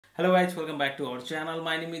Hello guys, welcome back to our channel.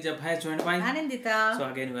 My name is Abhay, joined by Anindita. So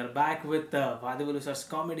again we are back with Vadivelu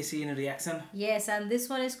Comedy Scene reaction. Yes, and this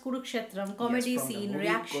one is Kurukshetram comedy scene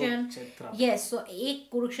reaction. Yes, so एक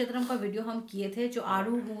कुरुक्षेत्रम का video हम किए थे जो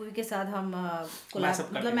आरू movie के साथ हम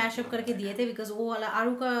मतलब मैशअप करके दिए थे बिकॉज वो वाला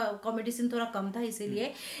आरू का कॉमेडी सीन थोड़ा कम था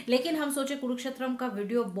इसीलिए लेकिन हम सोचे कुरुक्षेत्रम का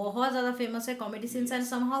वीडियो बहुत ज़्यादा फेमस है comedy scenes and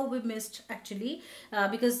somehow we missed actually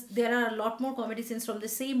because there are lot more comedy scenes from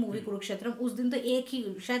the same movie Kurukshetram उस दिन तो एक ही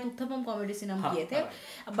शायद उत्तम कॉमेडी सीन हम किए थे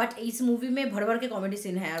बट इस मूवी में भर भर के कॉमेडी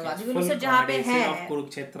सीन है और वादिवेलु सर जहाँ पे है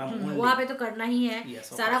वहाँ पे तो करना ही है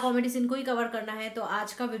सारा कॉमेडी सीन को ही कवर करना है तो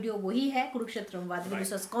आज का वीडियो वही है Kurukshetram वादिवेलु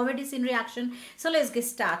sir comedy scene reaction so let's get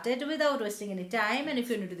started without wasting any time and if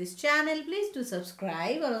you new to this channel please do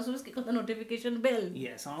subscribe और also click on the notification bell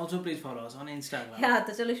yes and also please follow us on Instagram हाँ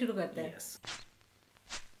तो चलो शुरू करते हैं yes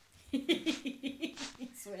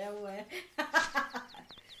सोया हुआ है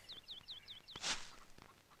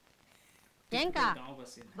ஏங்கா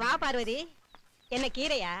வா பார்வதி என்ன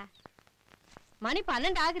கீரையா மணி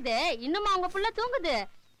 12 ஆகுது இன்னும் அவங்க புள்ள தூங்குது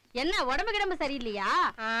என்ன உடம்பு சரியில்லையா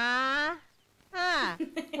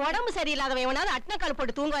உடம்பு சரியில்லாதவன் எவனாவது அட்னக்கால்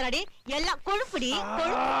போட்டு தூங்குவாடி எல்லாம் கொழுப்புடி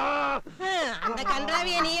அந்த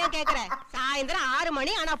கன்றாவிய நீயே கேக்குற சாயந்தரம் 6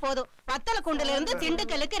 மணி ஆனா போதும் பத்தல குண்டுல இருந்து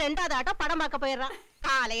திண்டுக்கல்லுக்கு 2வது ஆட்டம் படம் பார்க்க போயிடுறான்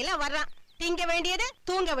காலையில வர்றான் திங்க வேண்டியது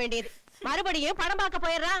தூங்க வேண்டியது மறுபடியும் படம் பார்க்க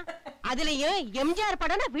போயிடுறான் அதுலயும் எம்ஜிஆர்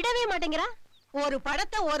படம்னா விடவே மாட்டேங்கிறான் ஒரு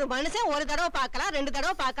படத்தை ஒரு மனுஷன் ஒரு தடவை பார்க்கலாம் 2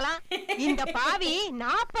 தடவை பார்க்கலாம் இந்த பாவி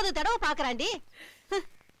 40 தடவை பார்க்கறான்டி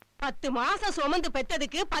 10 மாசம் சுமந்து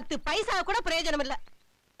பெத்ததுக்கு 10 பைசா கூட பிரயோஜனம் இல்ல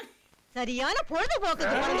சரியான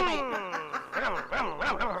பொழுதுபோக்குக்கு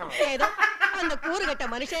ஏதோ அந்த கூறுகட்ட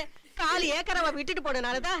மனுஷன் 4 ஏக்கரவ விட்டுட்டு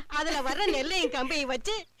போனனாலதான் அதுல வர்ற நெல்லையும் கம்பையும்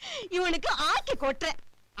வச்சு இவனுக்கு ஆக்கி கொட்டுற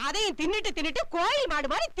அதையும் தின்னுட்டு கோயில் மாடு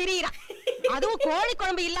மாதிரி திரியிறான் அதுவும் கோழி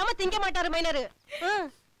குழம்பு இல்லாம திங்க மாட்டாரு மைனரு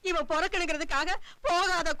இவன் பொறக்கணுங்கிறதுக்காக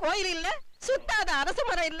போகாத கோயில் இல்ல சுத்தாத அரச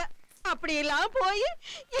மரம் இல்ல அப்படி எல்லாம் போய்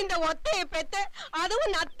இந்த ஒத்தைய பெத்த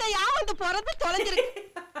அதுவும் நத்தையா வந்து பிறந்து தொலைஞ்சிருக்கு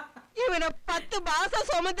இவனை 10 மாசம்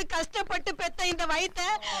சுமந்து கஷ்டப்பட்டு பெத்த இந்த வயித்தை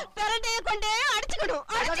பெரட்டைய கொண்டே அடிச்சுக்கணும்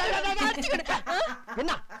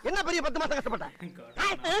என்ன பெரிய 10 மாசம் கஷ்டப்பட்ட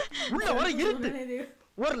உள்ள ஒரு இருட்டு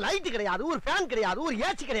ஒரு லைட் கிடையாது ஒரு ஃபேன் கிடையாது ஒரு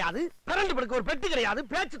ஏசி கிடையாது கரண்ட் படுக்க ஒரு பெட்டு கிடையாது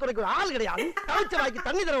பேச்சு துறைக்கு ஒரு ஆள் கிடையாது தவிச்ச வாய்க்கு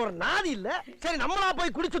தண்ணி தர ஒரு நாதி இல்ல சரி நம்மளா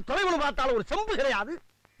போய் குடிச்சு தொலைவனு பார்த்தாலும் ஒரு செம்பு கிடையாது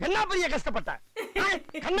என்ன பெரிய கஷ்டப்பட்ட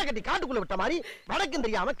கண்ணை கட்டி காட்டுக்குள்ள விட்ட மாதிரி வடக்கும்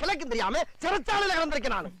தெரியாம கிழக்கும் தெரியாம சிறைச்சாலையில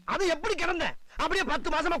கிடந்திருக்கேன் நான் அது எப்படி கிடந்தேன் அப்படியே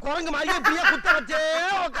 10 மாசமா குரங்கு மாதிரி இப்படியே குத்த வச்சே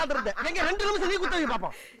உட்கார்ந்து இருந்தேன் எங்க 2 நிமிஷம் நீ குத்த வை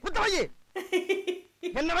பாப்போம் குத்த வை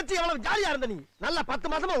என்ன வச்சு எவ்வளவு ஜாலியா இருந்த நீ நல்லா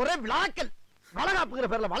 10 மாசமா ஒரே விளாக்கல் வளகாப்புங்கிற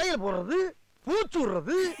பேர்ல வளையல் போடுறது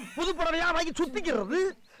பூச்சுடுறது புது புடவையா வாங்கி சுத்திக்கிறது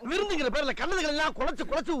விருந்துங்கிற பேர்ல கண்ணதுகள் எல்லாம்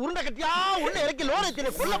குழைச்சு உருண்டை கட்டியா உள்ள இறக்கி லோனை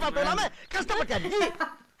தின கொல்ல பார்த்து இல்லாம கஷ்டப்பட்டாச்சு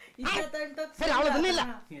சரி அவ்வளவு இல்ல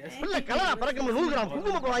உள்ள கலரா பறக்க 100 கிராம்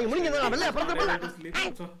குங்குமப்பூ வாங்கி முடிஞ்சது வெள்ளையா பிறந்து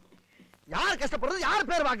யார் கஷ்டப்படுறது யார்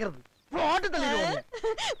பேர் பாக்குறது போட்டு தள்ளிடுவோம்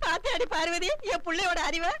பாத்தாடி பார்வதி என் பிள்ளையோட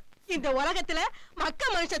அறிவை இந்த உலகத்துல மக்க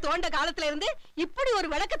மனுஷ தோண்ட காலத்துல இருந்து இப்படி ஒரு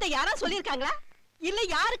விளக்கத்தை யாரா சொல்லிருக்காங்களா இல்ல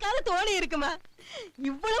யாருக்காவது தோணி இருக்குமா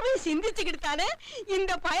இவ்வளவு சிந்திச்சுக்கிட்டு தானே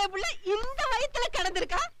இந்த பயப்புள்ள இந்த வயத்துல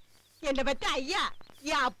கிடந்திருக்கா என்ன பத்தி ஐயா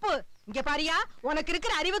என் அப்பு இங்க பாரியா உனக்கு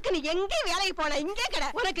இருக்கிற அறிவுக்கு நீ எங்க வேலைக்கு போன இங்கே கிட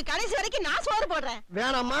உனக்கு கடைசி வரைக்கும் நான் சோறு போடுறேன்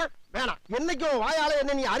வேணாம்மா வேணாம் என்னைக்கும் வாயால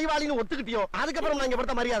என்ன நீ அறிவாளின்னு ஒத்துக்கிட்டியோ அதுக்கப்புறம் நான் இங்க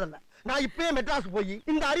படுத்த மரியாதை இல்ல நான் இப்பவே மெட்ராஸ் போய்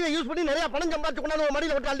இந்த அறிவை யூஸ் பண்ணி நிறைய பணம் சம்பாதிச்சு கொண்டாந்து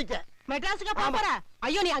மடியில விட்டு அள்ளிக்க மெட்ராஸுக்கு போற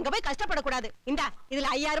ஐயோ நீ அங்க போய் கஷ்டப்படக்கூடாது இந்தா இதுல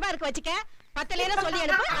 5000 ரூபாய் இருக்கு வச்சுக்க 10 சொல்லி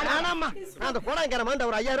அனுப்பு வேணாம்மா நான் அந்த கோடாங்கிற மாதிரி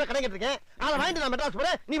ஒரு 5000 ரூபாய் கணக்கிட்டு இருக்கேன் அதை வாங்கிட்டு நான் மெட்ராஸ்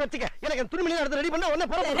போறேன் நீ வச்சுக்க எனக்கு துணிமணி எடுத்து ரெடி பண்ண உடனே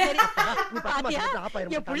போற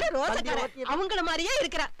என் புள்ள ரோசக்கார அவங்கள மாதிரியே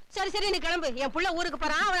இருக்கிறா சரி நீ கிளம்பு என் புள்ள ஊருக்கு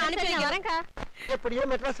போறான் அவன் அனுப்பி வரேன்க்கா எப்படியோ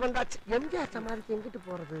மெட்ராஸ் வந்தாச்சு எம்ஜிஆர் சமாதிக்கு எங்கிட்டு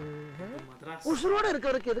போறது உசுரோட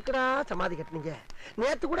இருக்கிறவருக்கு எதுக்குடா சமாதி கட்டினீங்க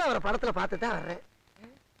நேத்து கூட அவரை படத்துல பார்த்துதான் வர்றேன்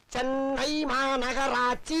சென்னை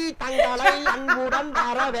மாநகராட்சி தங்களை அன்புடன்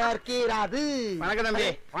வரவேற்கிறது வணக்கம் தம்பி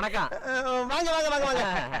வணக்கம் வாங்க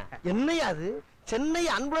என்னையா அது சென்னை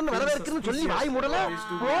அன்புடன் வரவேற்கிறன்னு சொல்லி வாய் மூடல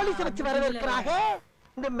போலீஸ் வச்சு வரவேற்கிறாங்க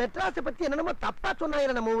இந்த மெட்ராஸை பத்தி என்னென்னமோ தப்பா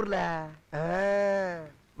சொன்னாங்க நம்ம ஊர்ல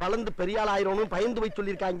வளர்ந்து பெரியாள் ஆயிரணும் பயந்து போய்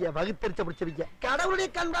சொல்லிருக்காங்க வகுத்தறிச்ச பிடிச்சிருக்க கடவுளுடைய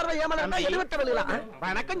கண் பார்வை ஏமாளா எழுவட்ட வெளியில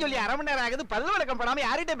வணக்கம் சொல்லி 1/2 மணி நேரம் ஆகுது பல்லு வழக்கம் போடாம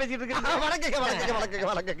யார்கிட்ட பேசிட்டு இருக்கீங்க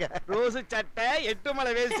வணக்கங்க ரோஸ் சட்டை 8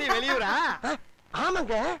 மலை வேஷ்டி வெளியூரா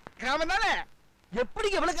ஆமாங்க தானே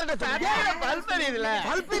எப்படிங்க விளக்கறத பல்பெரியதுல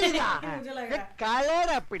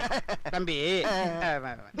கலர் அப்படி தம்பி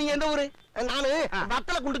நீங்க எந்த ஊரு நானு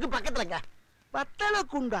வத்தல குண்டுக்கு பக்கத்துலங்க வத்தல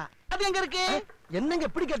குண்டா அது எங்க இருக்கு என்னங்க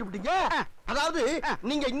எப்படி கேட்டுவிட்டீங்க அதாவது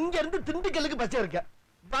நீங்க இங்க இருந்து திண்டுக்கல்லுக்கு பஸ் இருக்க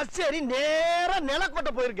பஸ் ஏறி நேரா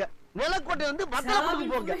நிலக்கோட்டை போயிருக்க. நிலக்கோட்டை வந்து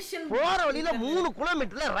வத்தலக்குண்டுக்கு போங்க. போற வழியில 3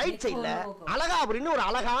 கிலோமீட்டர்ல ரைட் சைடுல அழகாபுரின்னு ஒரு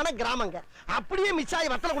அழகான கிராமங்க. அப்படியே மிஸ்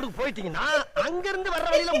ஆகி வத்தலக்குண்டுக்கு போயிட்டீங்கன்னா அங்க இருந்து வர்ற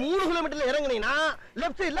வழியில 3 கிலோமீட்டர்ல இறங்குனீங்கன்னா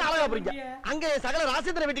லெஃப்ட் சைடுல அழகாபுரிங்க. அங்க சகல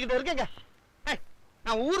ராசேந்திர வீட்டுக்கிட்ட இருக்கேங்க.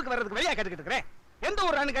 நான் ஊருக்கு வர்றதுக்கு வழியா கேட்டுக்கிட்டு இருக்கிறேன். எந்த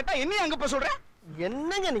ஊரான்னு கேட்டா என்னையும் அங்க போய் சொல்றேன்.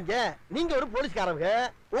 என்னங்க நீங்க ஒரு போலீஸ்காரங்க,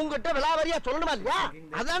 உங்ககிட்ட விலாவரியா சொல்லணுமா இல்லையா?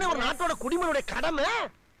 அதானே ஒரு நாட்டோட குடிமகனுடைய கடமை.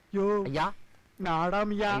 ஐயா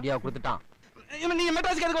நாடாமியா ஐடியா கொடுத்துட்டான். நீங்க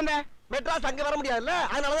மெட்ராஸ்க்கு எதுக்கு வந்த? மெட்ராஸ் அங்க வர முடியாதுல்ல,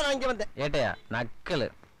 அதனாலதான் நான் இங்க வந்தேன். ஏட்டையா நக்கலு.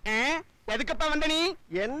 எதுக்கப்பா வந்த நீ?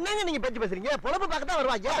 என்னங்க நீங்க பேச்சு பேசுறீங்க? பொழப்பு பார்க்கத்தான்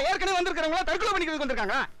வருவாங்க. ஏற்கனவே வந்திருக்கிறவங்களா தற்கொலை பண்ணிக்கிறதுக்கு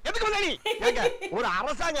வந்திருக்காங்க. எதுக்கு வந்த நீ? ஒரு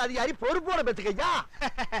அரசாங்க அதிகாரி பொறுப்போட பேசுக்கையா.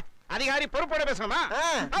 அதிகாரி பொறுப்போட பேசணுமா?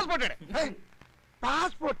 பாஸ்போர்ட் எடு.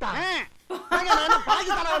 பாஸ்போர்ட்டா?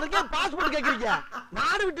 பாகிஸ்தான் வந்திருக்கேன், பாஸ்போர்ட் கேக்குறீங்க?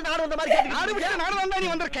 நாடு விட்டு நாடு வந்த மாதிரி கேக்குறீங்க. நாடு விட்டு நாடு வந்தா நீ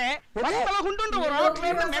வந்திருக்க. வத்தலகுண்டுன்ற ஒரு ஆட்ல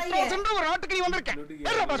இருந்து மெட்ராஸ்ன்ற ஒரு ஆட்டுக்கு நீ வந்திருக்க.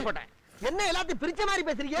 ஏறா பாஸ்போர்ட். என்ன எல்லாத்தையும் பிரிச்ச மாதிரி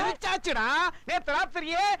பேசுறீங்க? பிரிச்சாச்சுடா. நேத்து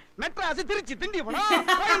ராத்திரியே மெட்ராஸ், திருச்சி, திண்டிவனம்,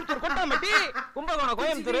 கோயம்புத்தூர், கொட்டாம்பட்டி, கும்பகோணம்,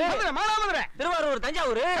 கோயம்புத்தூர், மதுரை, மானாமதுரை, திருவாரூர்,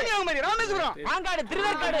 தஞ்சாவூர், கன்னியாகுமரி, ராமேஸ்வரம், மாங்காடு,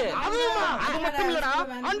 திருவேற்காடு. அது மட்டும் இல்லடா,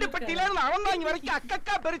 ஆண்டிப்பட்டியில இருந்து அவன்தாங்கி வரைக்கும்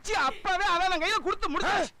அக்கக்கா பிரிச்சு அப்பவே அவன் கையில கொடுத்து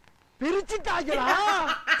முடிச்சாச்சு. பிரிச்சுட்டாங்களா?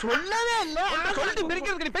 சொல்லவே இல்ல. சொல்லிட்டு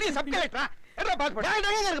பிரிக்கிறதுக்கு நீ பெரிய சப் கலெக்டரா? என்ன பாஸ்போர்ட்?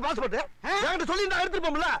 எனக்கு பாஸ்போர்ட் என்கிட்ட சொல்லி நான்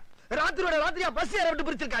எடுத்துப்போம்ல. ராத்திரியோட ராத்திரியா பஸ் ஏற விட்டு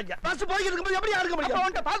பிரிச்சிருக்காங்க. பஸ் போய்க்கிறதுக்கு போது எப்படி யாருக்க முடியும்?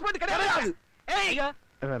 அவன்கிட்ட பாஸ்போர்ட் கிடையாது. ஏய்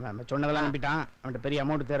சொன்னதெல்லாம் நம்பிட்டான். அவன்கிட்ட பெரிய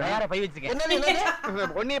அமௌண்ட் தர. யார பை வச்சுக்க.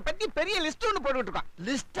 என்ன உன்னைய பத்தி பெரிய லிஸ்ட் ஒன்னு போட்டுட்டு இருக்கான்.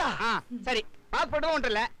 லிஸ்டா? சரி, பாஸ்போர்ட்டும்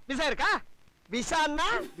ஒன்றும் இல்ல. விசா இருக்கா? விசான்னா?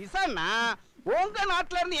 விசான்னா உங்க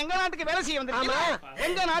நாட்டுல இருந்து எங்க நாட்டுக்கு வேலை செய்ய வந்திருக்கீங்க.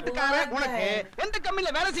 எங்க நாட்டுக்கார உனக்கு எந்த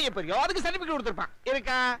கம்பெனில வேலை செய்ய போறியோ அதுக்கு சர்டிபிகேட் கொடுத்திருப்பான்.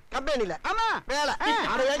 இருக்கா? கம்பெனில? ஆமா. வேலை.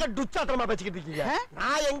 அட ஏங்க டுச்சாத்தரமா பேசிக்கிட்டு இருக்கீங்க.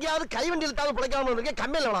 நான் எங்கயாவது கைவண்டியில தாவு பிழைக்காம இருக்கேன்,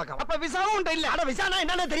 கம்பெனில வளர்க்கலாம். அப்ப விசாவும் உன்ட்ட இல்ல? அட விசானா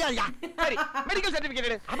என்னன்னே தெரியாதுயா. சரி, மெடிக்கல்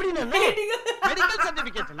சர்டிபிகேட். அப்படின்னு மெடிக்கல்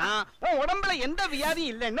சர்டிபிகேட்னா உன் உடம்புல எந்த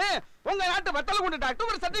வியாதியும் இல்லன்னு உங்க நாட்டு வத்தலகுண்டு டாக்டர்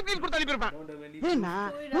ஒரு சர்டிபிகேட் கொடுத்து அனுப்பியிருப்பான். ஏன்னா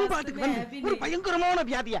உன் பாட்டுக்கு வந்து ஒரு பயங்கரமான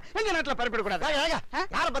வியாதியா எங்க நாட்டுல பரப்பிட கூடாது.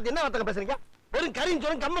 யார பத்தி என்ன வார்த்தை பேசுறீங்க? வெறும் கரியும்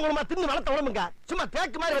சோறும் கம்ம குணமா தின்னு வளர்த்த உடம்புங்க. சும்மா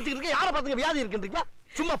தேக்கு மாதிரி வச்சுக்கிட்டு யார பாத்துங்க வியாதி இருக்குன்றீங்க?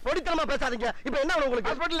 சும்மா பொடித்தனமா பேசாதீங்க. இப்ப என்ன உங்களுக்கு?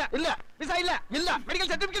 பாஸ்போர்ட் இல்ல, இல்ல விசா இல்ல, இல்ல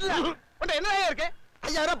மெடிக்கல் சர்டிபிகேட் இல்ல. உன்ட்ட என்ன இருக்கு?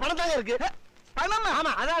 5000 பணம் தாங்க இருக்கு. பணம்?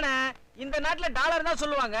 ஆமா அதானே. இந்த நாட்டுல டாலர் தான்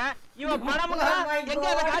சொல்லுவாங்க. இவன் பணம்ங்க எங்க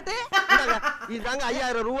அத காட்டு. இதுதாங்க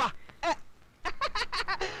 5000 ரூபா.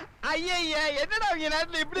 ஐயா, என்னடா உங்க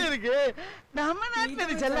நாட்டுல இப்படி இருக்கு? நம்ம நாட்டுல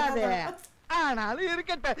இது செல்லாதே. ஆனாலும்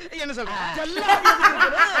இருக்கட்டும். என்ன சொல்ற?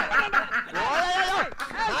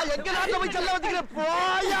 நான் எங்க நாட்டுல போய் செல்ல வச்சுக்கிறேன்.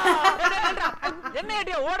 போயா. என்ன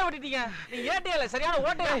ஏட்டியா ஓட விட்டுட்டீங்க? நீ ஏட்டியால சரியான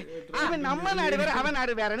ஓட்டையா. இவன் நம்ம நாடு வேற அவன்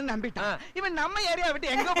நாடு வேறன்னு நம்பிட்டான். இவன் நம்ம ஏரியா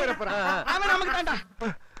விட்டு எங்க போற போறான்? அவன் நமக்கு தாண்டா.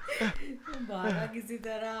 बारा किसी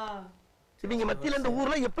तरह இவங்க மத்தியில இந்த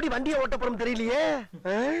ஊர்ல எப்படி வண்டியை ஓட்ட போறோம் தெரியலையே.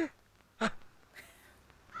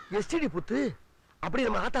 எஸ்டிடி புத்து அப்படி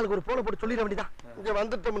நம்ம ஆத்தாளுக்கு ஒரு போன போட்டு சொல்லிட வேண்டியதான். இங்க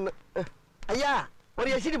வந்துட்டோம்னு. ஐயா ஒரு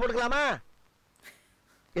எஸ்டிடி போட்டுக்கலாமா?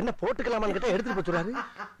 என்ன போட்டுக்கலாமான்னு கேட்டா எடுத்துட்டு போச்சுறாரு.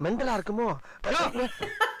 மெண்டலா இருக்குமோ?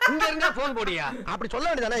 இங்க இருந்தா போன் போடியா? அப்படி சொல்ல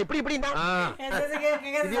வேண்டியதானே. இப்படி இப்படின்னா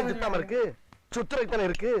இது சுத்தாம இருக்கு, சுத்துறதுக்கு தானே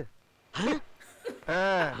இருக்கு.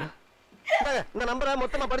 இந்த நம்பரை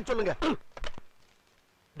மொத்தமா படிச்சு சொல்லுங்க.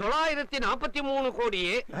 943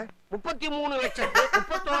 கோடியே 33 லட்சத்து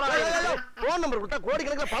 31,000. போன் நம்பர் கொடுத்தா கோடி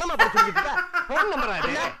கணக்கில் பணமா படிச்சுக்கிட்டு போன் நம்பரா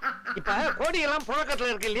இது? இப்ப கோடி எல்லாம்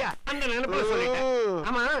புழக்கத்துல இருக்கு இல்லையா, அந்த நினைப்புல சொல்லிட்டேன்.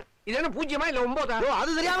 ஆமா, இது என்ன 0 இல்ல 9?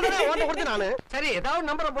 அது தெரியாம ஓட்ட கொடுத்து நானு. சரி, ஏதாவது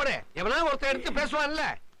நம்பரை போடு. எவனா ஒருத்தர் எடுத்து பேசுவான்ல.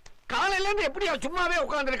 காலையில இருந்து எப்படியா சும்மாவே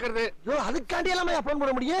உட்கார்ந்து இருக்கிறது? அதுக்காண்டி எல்லாம் போன்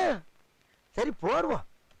போட முடியும். சரி போடுவோம்.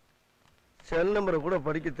 செல் நம்பரை கூட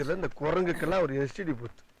படிக்க தெரியல இந்த குரங்குக்கெல்லாம் ஒரு எஸ்டிடி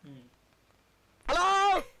போட்டு. ஹலோ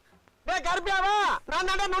கருப்பியாவா? நான்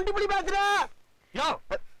தாண்டா நொண்டிப்புடி பேசுறேன். யோ,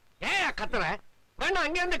 ஏன் கத்துற? வேண்டாம்,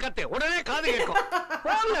 அங்க இருந்து கத்து, உடனே காது கேட்கும்.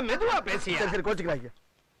 போன்ல மெதுவா பேசியா. சரி சரி கோச்சுக்கிறாங்க.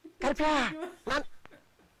 கருப்பியா நான்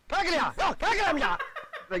கேட்கலையா? யோ கேட்கலாமியா?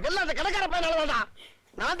 எல்லாம் அந்த கடைக்கார பையனாலதான்.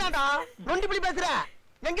 நான் தாண்டா நொண்டிப்புடி பேசுறேன்.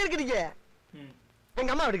 எங்க இருக்கிறீங்க?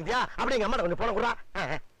 எங்க அம்மா எடுக்குதியா? அப்படி எங்க அம்மா கொஞ்சம் போன கூட.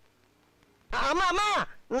 அம்மா அம்மா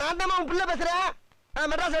நான் தான் உன் பிள்ளை பேசுறேன்.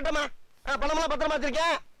 மெட்ராஸ் விட்டம்மா. பணமெல்லாம் பத்திரமா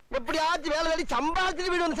வச்சிருக்கேன். எப்படியாச்சும் வேலை வேலை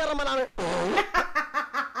சம்பாதிச்சுட்டு வீடு வந்து சேர்றேம்மா நானு.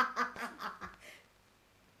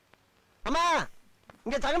 அம்மா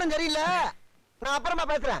இங்க சகனம் சரியில்லை. நான் அப்புறமா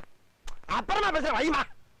பேசுறேன். வைமா.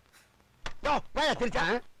 யோ வாயா திருச்சா.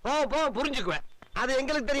 போ புரிஞ்சுக்குவேன். அது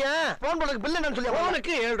எங்களுக்கு தெரியும். போன் போடுறதுக்கு பில் என்னன்னு சொல்லி.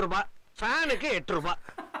 போனுக்கு 7 ரூபாய், ஃபேனுக்கு 8 ரூபாய்.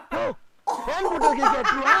 ஃபேன் போட்டதுக்கு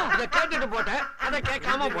 8 ரூபா? இத கேட்டுட்டு போட்டேன், அத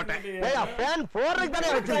கேட்காம போட்டேன். ஏய் ஃபேன் போடுறதுக்கு தானே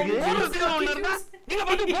வச்சிருக்கு. போடுறதுக்கு ஒண்ணு இருந்தா நீங்க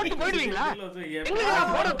மட்டும் போட்டு போயிடுவீங்களா? எங்களுக்கு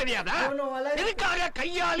நான் போட தெரியாதா? இதுக்காக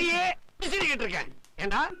கையாலேயே விசிறிக்கிட்டு இருக்கேன்.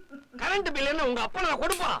 ஏண்டா கரண்ட் பில் என்ன உங்க அப்பா நான்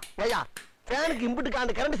கொடுப்பா? ஐயா ஃபேனுக்கு இம்புட்டு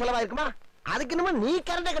காண்டு கரண்ட் செலவாயிருக்குமா? அதுக்கு என்னமோ நீ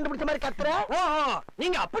கரண்ட கண்டுபிடிச்ச மாதிரி கத்துற. ஓஹோ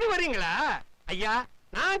நீங்க அப்படி வரீங்களா? ஐயா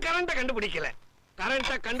நான் கரண்ட கண்டுபிடிக்கல.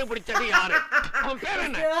 கரண்ட கண்டுபிடிச்சது யாரு? அவன் பேர்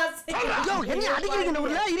என்ன? ஐயோ என்ன அடிக்கிறீங்க இந்த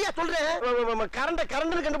ஊர்ல? இரியா சொல்றேன். கரண்ட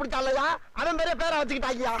கண்டுபிடிச்சாலயா அவன் பேரை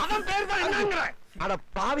வச்சுக்கிட்டாங்க. அவன் பேர் தான் என்னங்கற? அட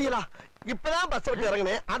பாவியலா இப்பதான் பஸ் விட்டு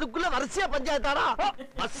இறங்குனேன் அதுக்குள்ள வரிசையா பஞ்சாயத்தாடா.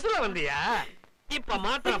 பஸ்ல வந்தியா? இப்ப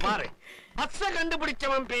மாத்திர பாரு. பஸ்ஸ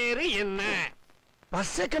கண்டுபிடிச்சவன் பேரு என்ன?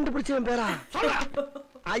 பஸ்ஸ கண்டுபிடிச்சவன் பேரா?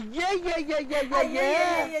 ஐயா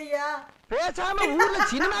பேசாம ஊர்ல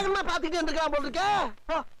சினிமாக்கள்லாம் பாத்துக்கிட்டு இருந்திருக்கான் போல இருக்க.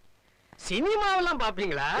 சினிமாவெல்லாம்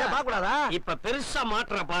பாப்பீங்களா? பாக்க கூடாதா? இப்ப பெருசா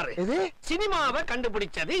மாத்திர பாரு. எது? சினிமாவை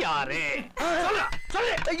கண்டுபிடிச்சது யாரு?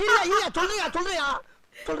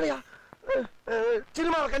 சொல்றியா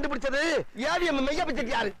சினிமாவை கண்டுபிடிச்சது ஏவிஎம் மெய்யா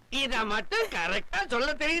பிச்சைக்கு யாரு? இத மட்டும் கரெக்டா சொல்ல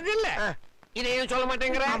தெரியுது இல்ல? இதையும் சொல்ல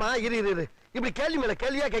மாட்டேங்கிற? ஆமா இரு இப்படி கேள்வி மேல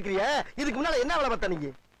கேள்வியா கேக்குறிய. இதுக்கு முன்னால என்ன வேலை பார்த்த நீங்க?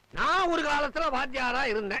 நான் ஒரு காலத்துல வாத்தியாரா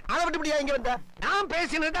இருந்தேன். அதை விட்டு இப்படியா இங்க வந்த? நான்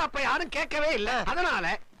பேசினது அப்ப யாரும் கேட்கவே இல்ல. அதனால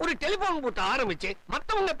ஒரு டெலிபோன் பூத்த ஆரம்பிச்சு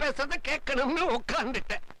மத்தவங்க பேசுறத கேட்கணும்னு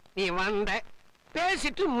உட்கார்ந்துட்டேன். நீ வந்த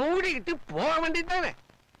பேசிட்டு மூடிக்கிட்டு போக வேண்டியதானே.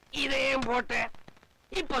 இதையும் போட்ட.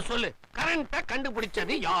 இப்ப சொல்லு கரண்ட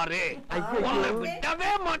கண்டுபிடிச்சது யாரு? உன்னை விடவே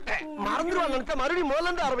மாட்டேன். மறந்துடுவான் நினைச்சா மறுபடியும் முதல்ல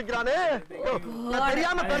இருந்து ஆரம்பிக்கிறானே. நான்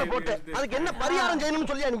தெரியாம பேரை போட்டேன். அதுக்கு என்ன பரிகாரம்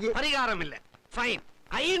செய்யணும்னு சொல்லியா நீங்க? பரிகாரம் இல்ல ஃபைன்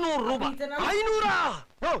 500 ரூபாய். 500?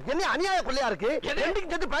 ஓ என்ன அநியாய கொள்ளையா இருக்கு? ரெண்டுக்கு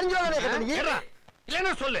சேர்த்து 15 ரூபாய் கேட்ட நீங்க.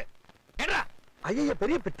 இல்லன்னா சொல்லு. ஏடா ஐயா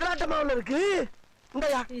பெரிய பித்தலாட்டமாவுல இருக்கு.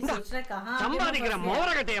 இந்தயா இந்த சம்பாதிக்கிற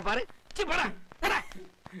மோரகட்டைய பாரு. சி போடா.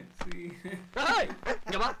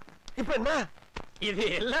 இங்க வா. இப்போ என்ன? இது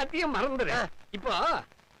எல்லாத்தையும் மறந்துரு. இப்போ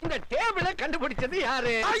இந்த டேபிளை கண்டுபிடிச்சது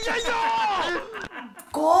யாரு? ஐயோ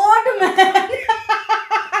God man.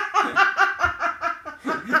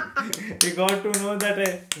 He got to know that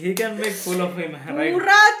he can make full of him, right?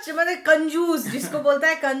 पूरा मतलब कंजूस जिसको बोलता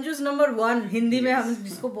है कंजूस नंबर 1 हिंदी में हम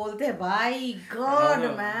जिसको बोलते हैं भाई. God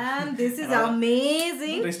man, this is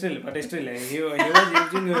amazing. But still, he was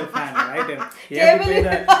using a fan, right? He had to pay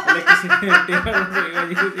the electricity table, so he was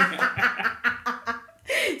using.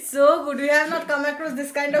 So good. We have not come across this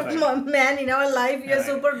kind of man in our life. We are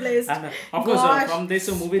super blessed. And of course, from this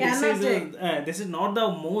movie, this is not the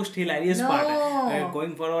most hilarious part.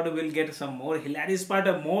 Going forward, we'll get some more hilarious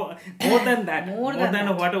part. More than that. More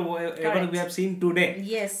than whatever we have seen today.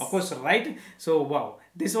 Yes. Of course, right? So wow.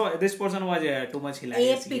 This person was too much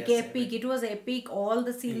hilarious. Epic. It was epic. All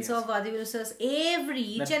the scenes of Vadivelu sir's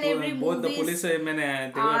each and every both movies the police they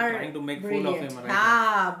were trying to make full of him, right?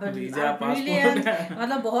 हाँ, but Visa, brilliant. passport.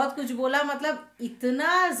 मतलब बहुत कुछ बोला. मतलब इतना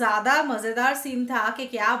ज्यादा मजेदार scene था कि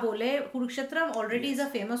क्या बोले. Kurukshetram already is a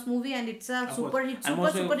famous movie and it's a super hit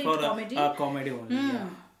comedy. Comedy only.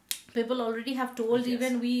 Yeah. People already have told.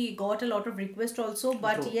 Even we got a lot of requests also,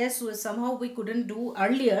 but yes, somehow we couldn't do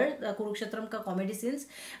earlier the Kurukshetram ka comedy scenes.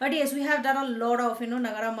 But yes, we have done a lot of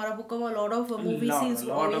Nagara Marapukam, a lot of movie scenes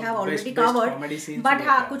we have already covered. But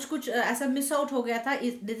हाँ कुछ ऐसा miss out हो गया था.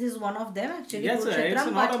 This is one of them actually. Yes, Kurukshetram,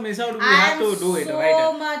 it's not a miss out. We have to do it, so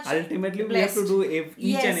right? Much ultimately we have to do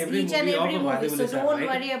each and every movie. So don't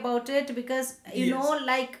worry about it because you know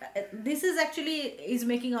like this is actually is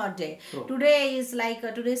making our day. Today is like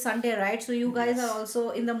today is Sunday, right? So you guys are also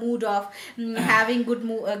in the mood of having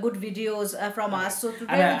good videos from us. So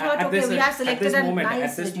today we thought okay, we have selected a nice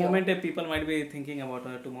At this video. moment people might be thinking about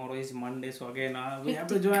tomorrow is Monday, so again we have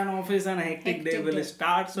to join office and hectic day will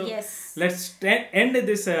start. So let's end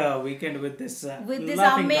this weekend with this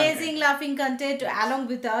amazing laughing content along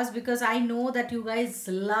with us, because I know that you guys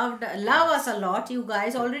love us a lot. You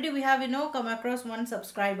guys already we have come across one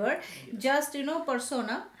subscriber just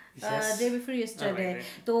persona day before yesterday.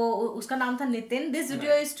 तो उसका नाम था Nitin. This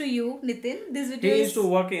video is to you, Nitin. This video he used to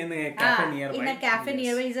work in a cafe nearby. In a cafe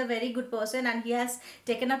nearby. He's a very good person and he has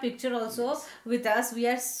taken a picture also with us. We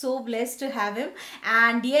are so blessed to have him.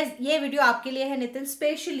 And yes, ये video आपके लिए है Nitin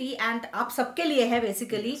specially and आप सबके लिए है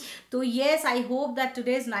basically. तो yes, I hope that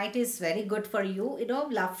today's night is very good for you.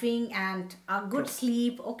 Laughing and a good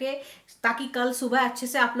sleep. Okay, ताकि कल सुबह अच्छे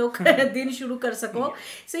से आप लोग दिन शुरू कर सको.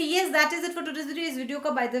 So yes, that is it for today's video. इस वीडियो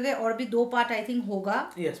का by the way और भी 2 पार्ट आई थिंक होगा.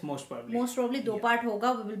 Yes, most probably 2 पार्ट होगा.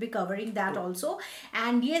 We will be covering that also.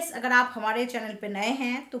 And yes, अगर आप हमारे चैनल पे नए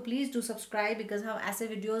हैं तो प्लीज डू सब्सक्राइब because हम ऐसे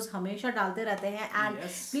वीडियोस हमेशा डालते रहते हैं. And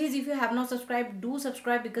please if you have not subscribe do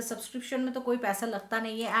subscribe because subscription में तो कोई पैसा लगता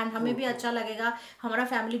नहीं है एंड हमें भी अच्छा लगेगा हमारा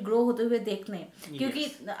फैमिली ग्रो होते हुए देखने, क्योंकि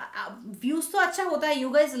व्यूज तो अच्छा होता है. You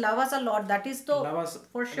guys love us a lot, that is तो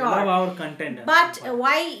for sure. love our content, but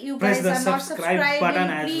why you guys are not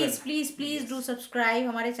subscribing? Please do subscribe.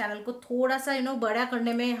 हमारे चैनल को थोड़ा सा बड़ा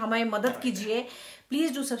करने में हमारी मदद कीजिए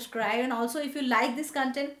Please do subscribe, and also if you like this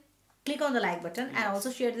content, click on the like button and also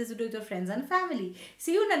share this video with your friends and family.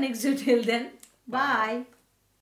 See you in the next video. Till then, bye.